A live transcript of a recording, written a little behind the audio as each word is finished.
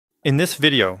In this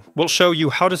video, we'll show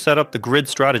you how to set up the grid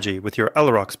strategy with your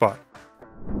Elirox bot.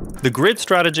 The grid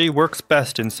strategy works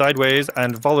best in sideways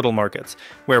and volatile markets,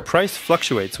 where price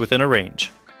fluctuates within a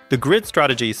range. The grid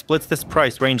strategy splits this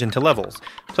price range into levels,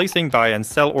 placing buy and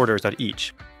sell orders at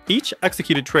each. Each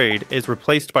executed trade is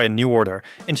replaced by a new order,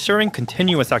 ensuring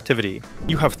continuous activity.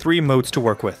 You have three modes to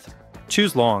work with.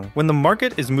 Choose long, when the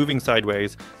market is moving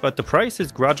sideways, but the price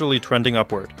is gradually trending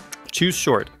upward. Choose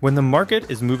short, when the market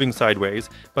is moving sideways,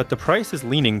 but the price is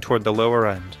leaning toward the lower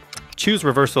end. Choose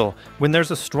reversal, when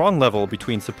there's a strong level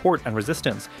between support and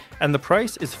resistance, and the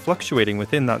price is fluctuating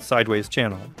within that sideways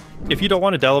channel. If you don't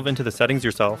want to delve into the settings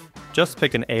yourself, just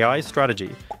pick an AI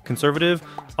strategy, conservative,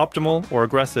 optimal, or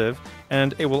aggressive,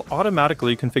 and it will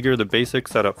automatically configure the basic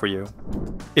setup for you.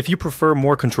 If you prefer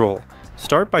more control,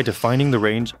 start by defining the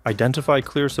range, identify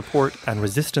clear support and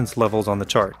resistance levels on the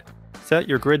chart. Set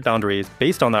your grid boundaries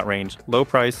based on that range, low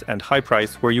price and high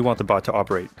price where you want the bot to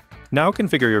operate. Now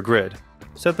configure your grid.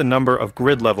 Set the number of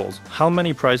grid levels, how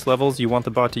many price levels you want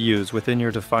the bot to use within your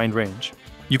defined range.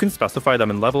 You can specify them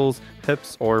in levels,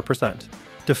 pips, or percent.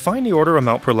 Define the order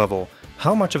amount per level,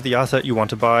 how much of the asset you want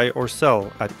to buy or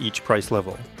sell at each price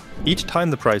level. Each time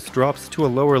the price drops to a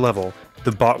lower level,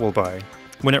 the bot will buy.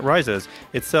 When it rises,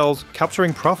 it sells,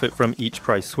 capturing profit from each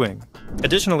price swing.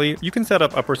 Additionally, you can set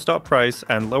up upper stop price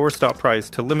and lower stop price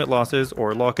to limit losses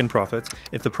or lock in profits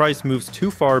if the price moves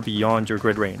too far beyond your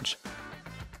grid range.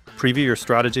 Preview your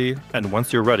strategy, and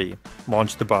once you're ready,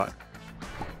 launch the bot.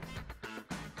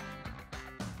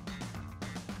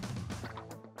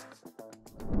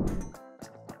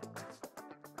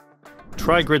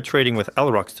 Try grid trading with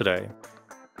Elirox today.